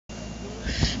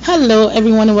Hello,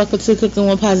 everyone, and welcome to Cooking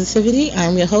with Positivity.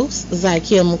 I'm your host,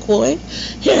 Zykia McCoy.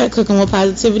 Here at Cooking with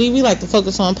Positivity, we like to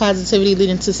focus on positivity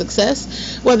leading to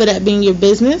success, whether that be in your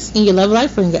business, in your love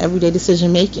life, or in your everyday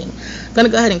decision making. I'm going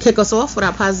to go ahead and kick us off with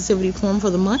our positivity poem for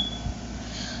the month.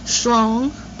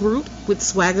 Strong brute with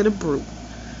swagger to brute.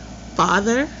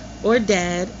 Father or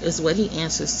dad is what he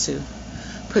answers to.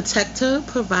 Protector,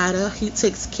 provider, he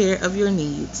takes care of your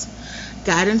needs.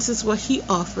 Guidance is what he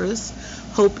offers.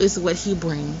 Hope is what he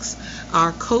brings.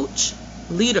 Our coach,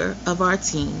 leader of our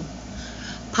team.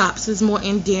 Pops is more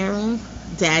endearing.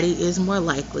 Daddy is more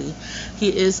likely.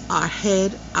 He is our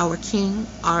head, our king,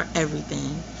 our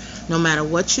everything. No matter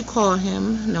what you call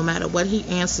him, no matter what he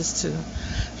answers to,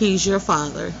 he's your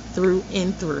father through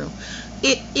and through.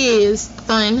 It is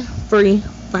Fun Free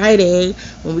Friday.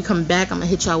 When we come back, I'm going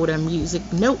to hit y'all with a music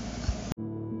note.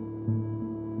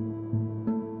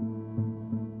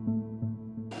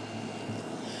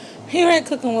 Here at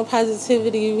Cooking with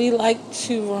Positivity, we like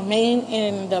to remain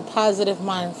in the positive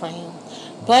mind frame,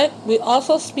 but we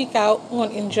also speak out on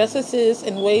injustices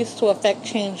and ways to affect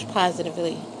change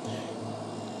positively.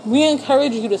 We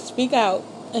encourage you to speak out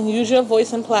and use your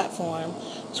voice and platform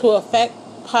to affect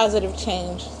positive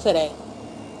change today.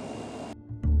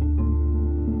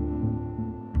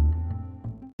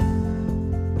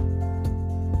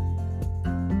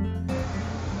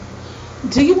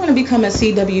 Do you want to become a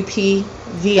CWP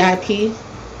VIP?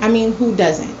 I mean, who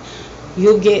doesn't?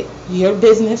 You'll get your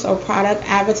business or product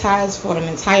advertised for an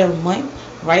entire month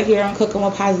right here on Cooking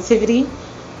with Positivity.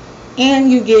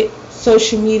 And you get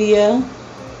social media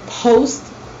post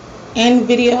and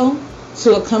video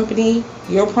to accompany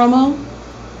your promo.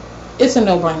 It's a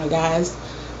no-brainer, guys.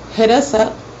 Hit us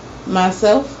up,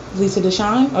 myself, Lisa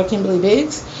Deshawn, or Kimberly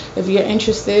Biggs, if you're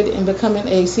interested in becoming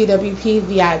a CWP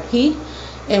VIP.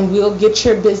 And we'll get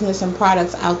your business and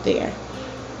products out there.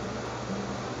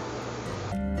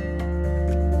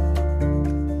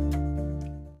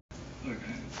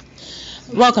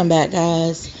 Welcome back,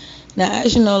 guys. Now,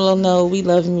 as you know, we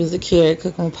love music here at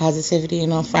Cooking with Positivity.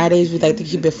 And on Fridays, we like to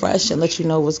keep it fresh and let you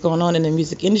know what's going on in the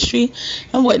music industry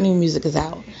and what new music is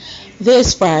out.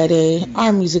 This Friday,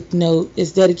 our music note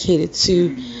is dedicated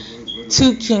to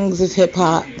two kings of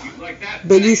hip-hop,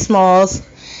 Biggie Smalls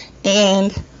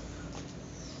and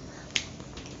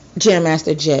Jam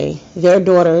Master Jay. Their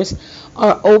daughters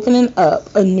are opening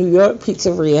up a New York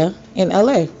pizzeria in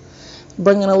LA,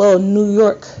 bringing a little New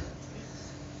York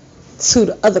to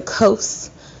the other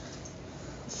coast,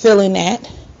 feeling that.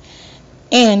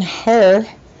 And Her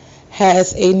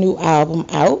has a new album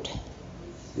out,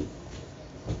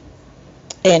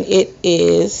 and it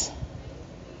is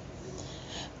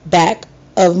Back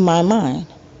of My Mind.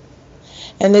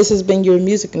 And this has been your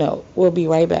music note. We'll be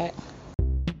right back.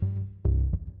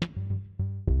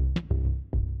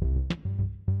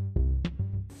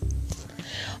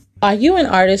 Are you an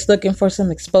artist looking for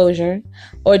some exposure?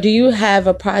 Or do you have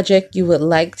a project you would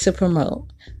like to promote?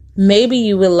 Maybe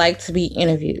you would like to be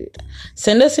interviewed.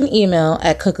 Send us an email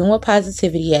at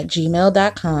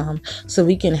cookingwithpositivity@gmail.com so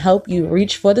we can help you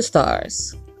reach for the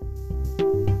stars.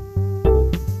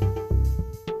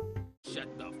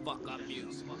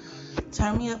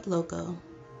 Turn Me Up Loco,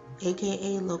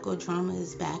 aka Loco Drama,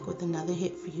 is back with another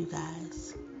hit for you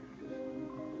guys.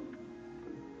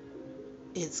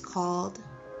 It's called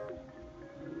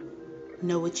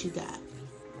Know What You Got.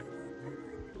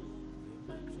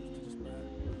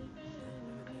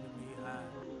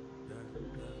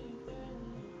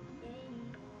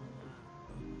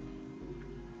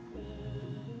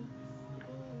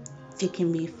 It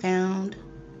can be found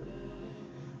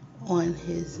on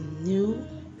his new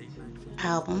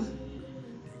album,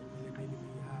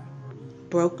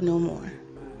 Broke No More.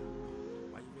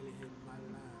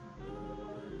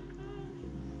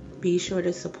 Be sure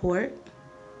to support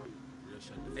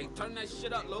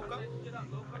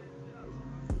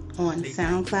on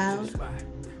SoundCloud,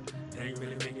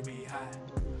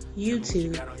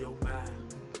 YouTube,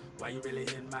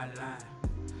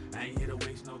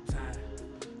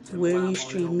 where you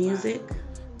stream music,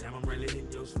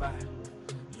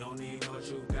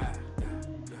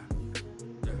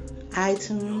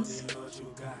 iTunes,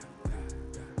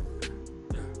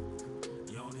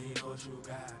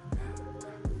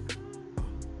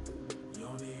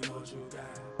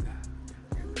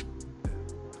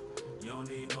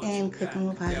 and Cooking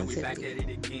with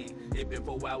Positivity. It been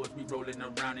 4 hours, we rolling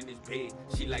around in this bed.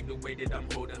 She like the way that I'm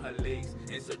holding her legs.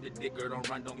 Insert the dick, girl, don't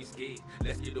run, don't be scared.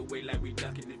 Let's get away like we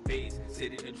ducking the face.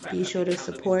 Sit in the trap. Be sure to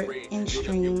support and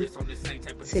stream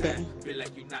today. Feel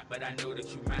like you not, but I know that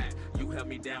you mine. You held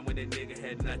me down when a nigga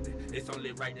had nothing. It's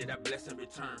only right that I bless in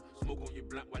return. Smoke on your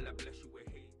blunt while I bless you with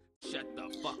hate. Shut the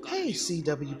fuck up. Hey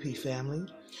CWP family,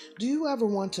 do you ever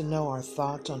want to know our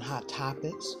thoughts on hot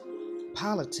topics,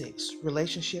 politics,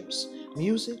 relationships,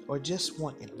 music, or just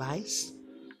want advice?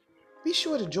 Be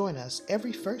sure to join us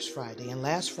every first Friday and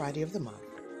last Friday of the month,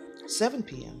 7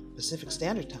 p.m. Pacific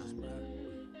Standard Time,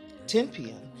 10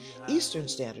 p.m. Eastern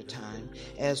Standard Time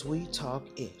as we talk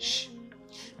ish.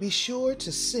 Be sure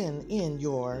to send in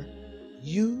your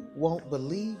 "You Won't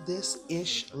Believe This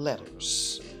Ish"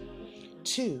 letters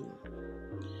to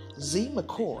Z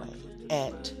McCoy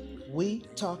at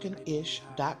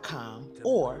WeTalkinIsh.com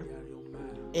or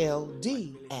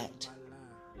LD at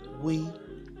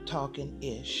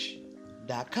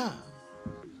WeTalkinIsh.com.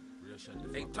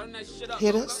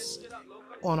 Hit us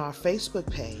on our Facebook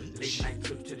page,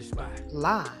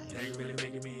 live,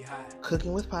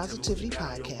 Cooking with Positivity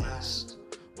podcast,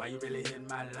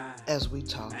 as we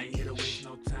talk ish.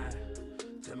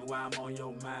 Tell me why I'm on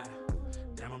your mind.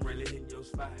 Damn, I'm really hitting your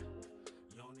spot.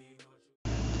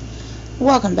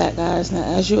 Welcome back, guys. Now,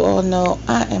 as you all know,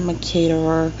 I am a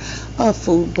caterer, a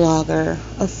food blogger,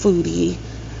 a foodie.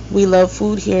 We love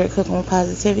food here at Cooking with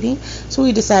Positivity, so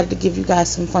we decided to give you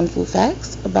guys some fun food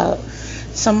facts about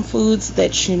some foods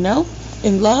that you know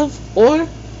and love, or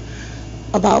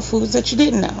about foods that you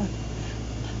didn't know.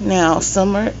 Now,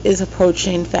 summer is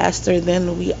approaching faster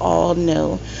than we all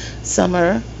know.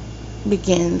 Summer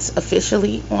begins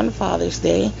officially on Father's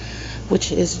Day,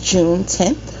 which is June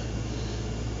 10th.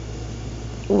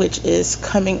 Which is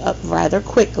coming up rather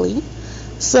quickly.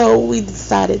 So we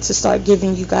decided to start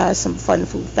giving you guys some fun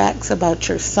food facts about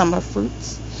your summer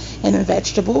fruits and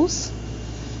vegetables.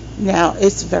 Now,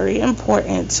 it's very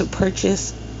important to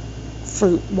purchase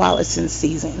fruit while it's in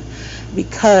season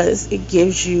because it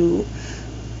gives you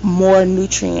more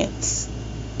nutrients,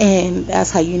 and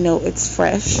that's how you know it's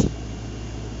fresh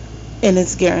and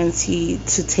it's guaranteed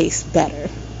to taste better.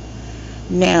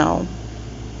 Now,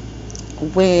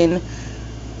 when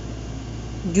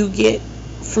you get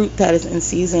fruit that is in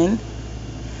season,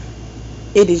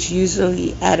 it is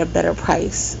usually at a better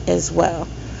price as well,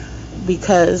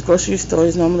 because grocery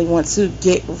stores normally want to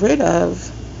get rid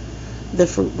of the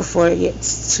fruit before it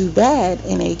gets too bad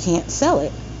and they can't sell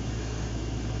it.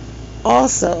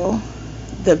 Also,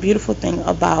 the beautiful thing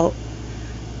about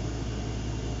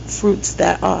fruits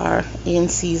that are in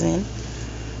season,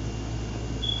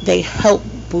 they help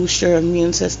boost your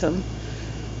immune system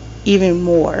even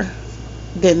more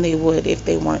than they would if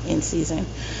they weren't in season.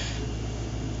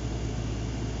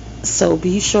 So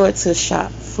be sure to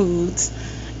shop foods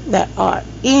that are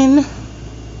in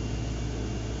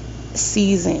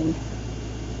season.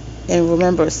 And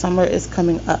remember, summer is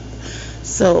coming up.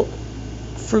 So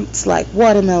fruits like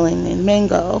watermelon and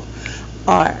mango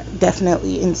are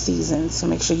definitely in season. So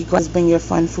make sure you guys bring your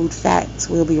fun food facts.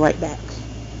 We'll be right back.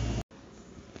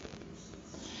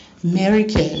 Mary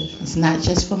Kay is not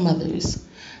just for mothers.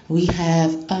 We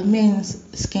have a men's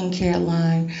skincare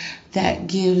line that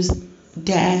gives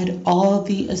dad all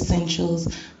the essentials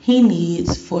he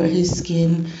needs for his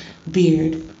skin,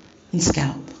 beard, and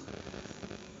scalp.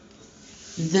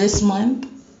 This month,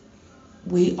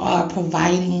 we are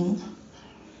providing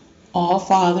all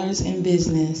fathers in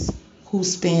business who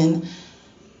spend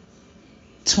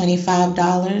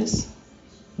 $25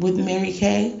 with Mary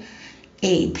Kay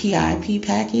a PIP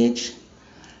package,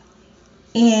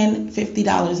 and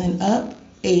 $50 and up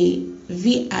a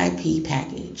VIP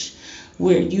package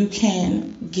where you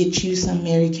can get you some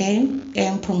Mary Kay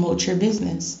and promote your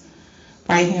business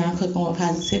right here on Cooking with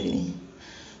Positivity.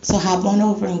 So hop on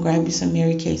over and grab you some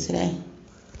Mary Kay today.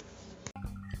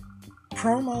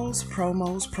 Promos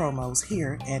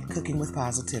here at Cooking with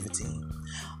Positivity.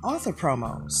 Author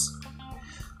promos.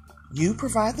 You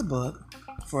provide the book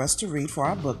for us to read for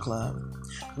our book club.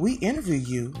 We interview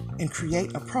you and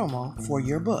create a promo for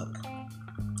your book.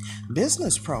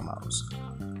 Business promos.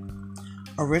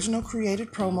 Original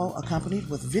created promo accompanied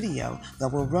with video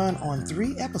that will run on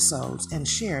 3 episodes and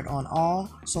shared on all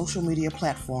social media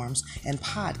platforms and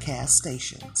podcast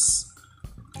stations.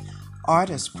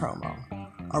 Artist promo.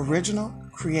 Original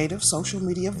creative social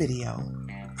media video.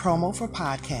 Promo for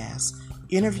podcasts.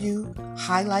 Interview,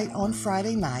 highlight on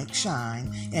Friday Night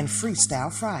Shine, and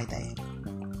Freestyle Friday.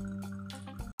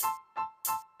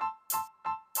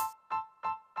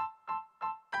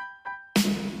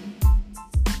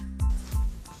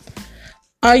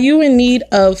 Are you in need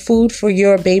of food for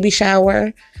your baby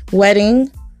shower,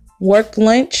 wedding, work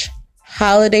lunch,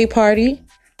 holiday party,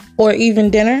 or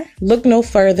even dinner? Look no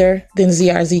further than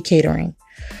ZRZ Catering,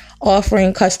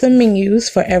 offering custom menus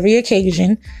for every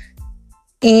occasion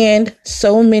and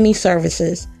so many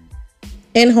services.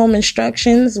 In-home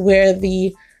instructions where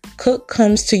the cook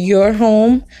comes to your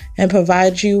home and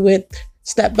provides you with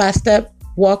step-by-step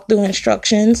walkthrough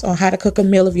instructions on how to cook a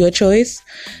meal of your choice,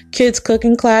 kids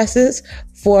cooking classes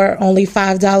for only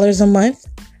 $5 a month,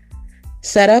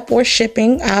 setup or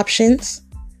shipping options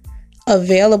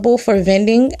available for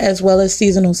vending as well as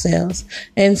seasonal sales,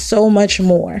 and so much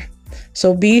more.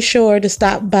 So be sure to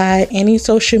stop by any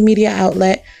social media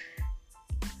outlet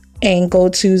and go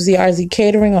to ZRZ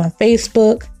Catering on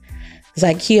Facebook,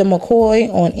 Zykia McCoy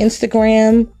on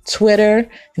Instagram, Twitter,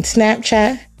 and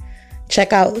Snapchat.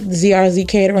 Check out ZRZ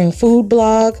Catering food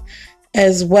blog,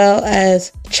 as well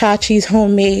as Chachi's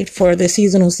Homemade for the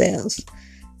seasonal sales.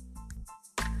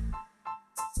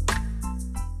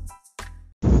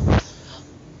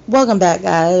 Welcome back,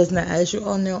 guys. Now, as you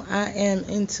all know, I am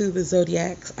into the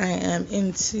zodiacs. I am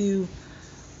into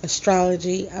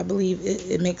astrology. I believe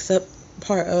it makes up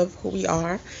part of who we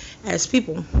are as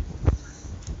people.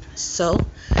 So,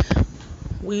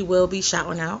 we will be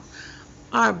shouting out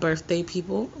our birthday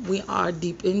people. We are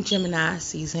deep in Gemini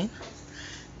season,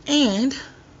 and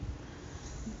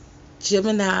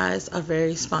Geminis are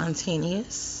very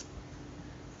spontaneous,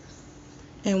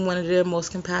 and one of their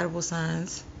most compatible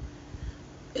signs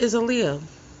is a Leo.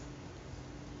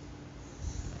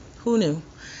 Who knew?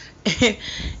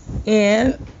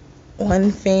 And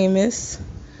one famous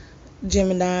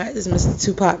Gemini is Mr.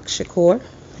 Tupac Shakur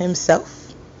himself.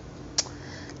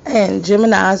 And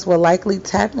Geminis will likely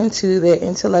tap into their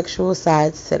intellectual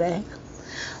sides today.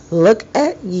 Look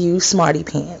at you, smarty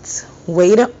pants.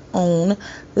 Way to own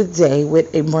the day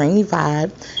with a brainy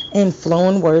vibe and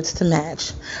flowing words to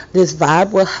match. This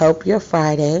vibe will help your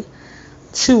Friday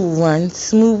to run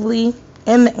smoothly,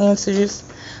 and the answers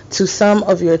to some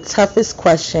of your toughest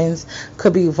questions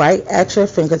could be right at your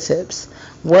fingertips.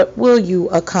 What will you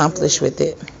accomplish with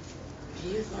it?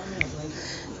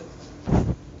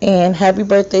 And happy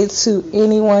birthday to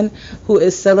anyone who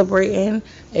is celebrating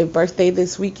a birthday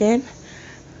this weekend.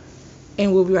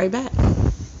 And we'll be right back.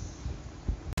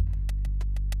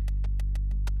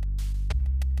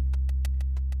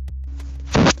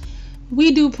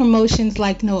 We do promotions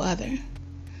like no other.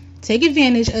 Take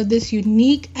advantage of this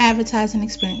unique advertising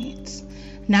experience.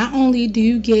 Not only do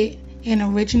you get an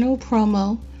original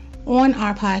promo on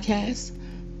our podcast,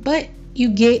 but you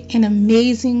get an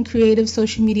amazing creative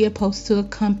social media post to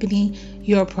accompany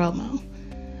your promo.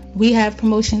 We have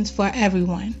promotions for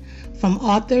everyone, from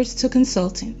authors to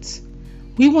consultants.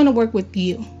 We want to work with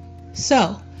you.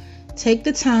 So, take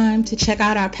the time to check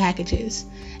out our packages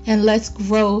and let's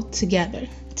grow together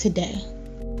today.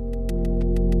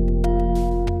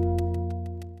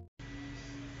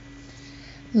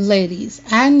 Ladies,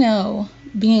 I know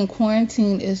being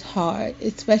quarantined is hard,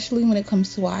 especially when it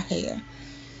comes to our hair.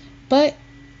 But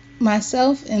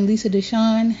myself and Lisa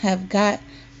Deshawn have got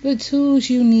the tools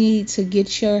you need to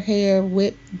get your hair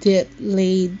whipped, dipped,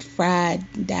 laid,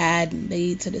 fried, dyed, and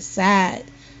laid to the side.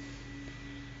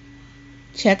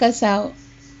 Check us out,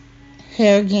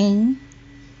 Hair Game,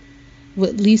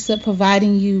 with Lisa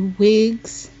providing you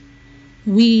wigs,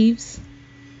 weaves,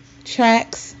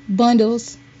 tracks,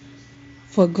 bundles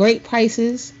for great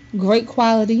prices, great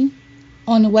quality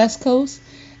on the West Coast,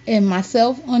 and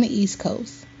myself on the East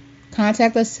Coast.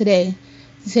 Contact us today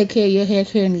to take care of your hair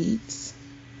care needs.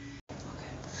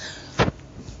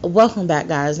 Welcome back,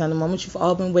 guys. Now, the moment you've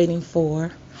all been waiting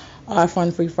for, our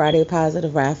Fun Free Friday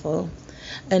Positive Raffle.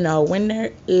 And our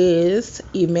winner is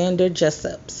Amanda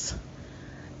Jessups.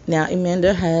 Now,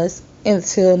 Amanda has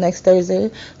until next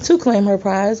Thursday to claim her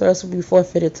prize, or else will be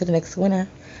forfeited to the next winner.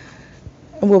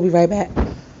 And we'll be right back.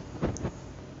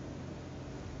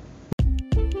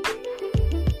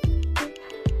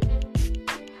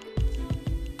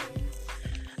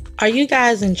 Are you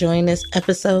guys enjoying this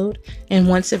episode and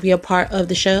want to be a part of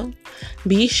the show?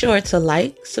 Be sure to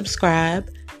like, subscribe,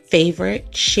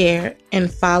 favorite, share,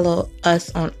 and follow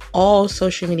us on all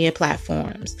social media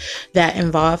platforms that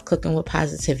involve Cooking with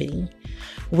Positivity.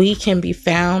 We can be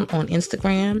found on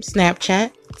Instagram,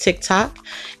 Snapchat, TikTok,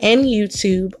 and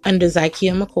YouTube under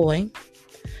Zykia McCoy.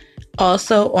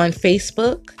 Also on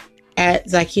Facebook at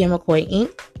Zykia McCoy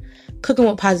Inc., Cooking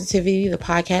with Positivity, the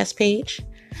podcast page,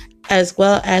 as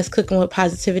well as Cooking with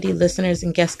Positivity Listeners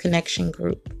and Guest Connection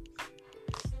Group,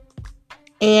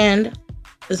 and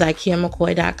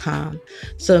ZykiaMcCoy.com.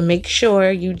 So make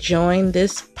sure you join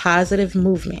this positive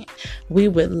movement. We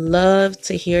would love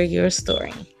to hear your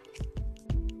story.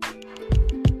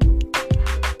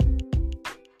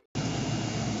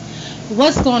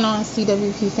 What's going on,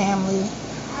 CWP family?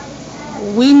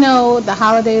 We know the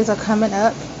holidays are coming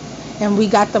up, and we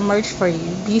got the merch for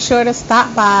you. Be sure to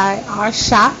stop by our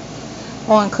shop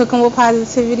on Cooking with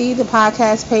Positivity, the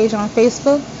podcast page on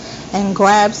Facebook, and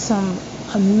grab some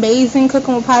amazing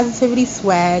Cooking with Positivity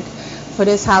swag for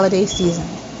this holiday season.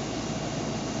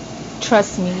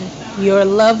 Trust me, your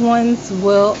loved ones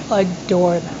will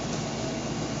adore them.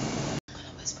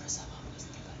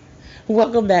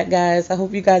 Welcome back, guys. I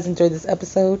hope you guys enjoyed this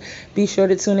episode. Be sure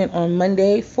to tune in on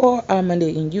Monday for our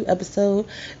Monday in You episode.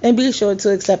 And be sure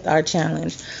to accept our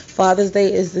challenge. Father's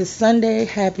Day is this Sunday.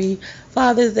 Happy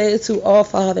Father's Day to all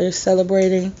fathers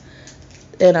celebrating.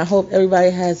 And I hope everybody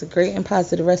has a great and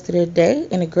positive rest of their day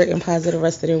and a great and positive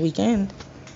rest of their weekend.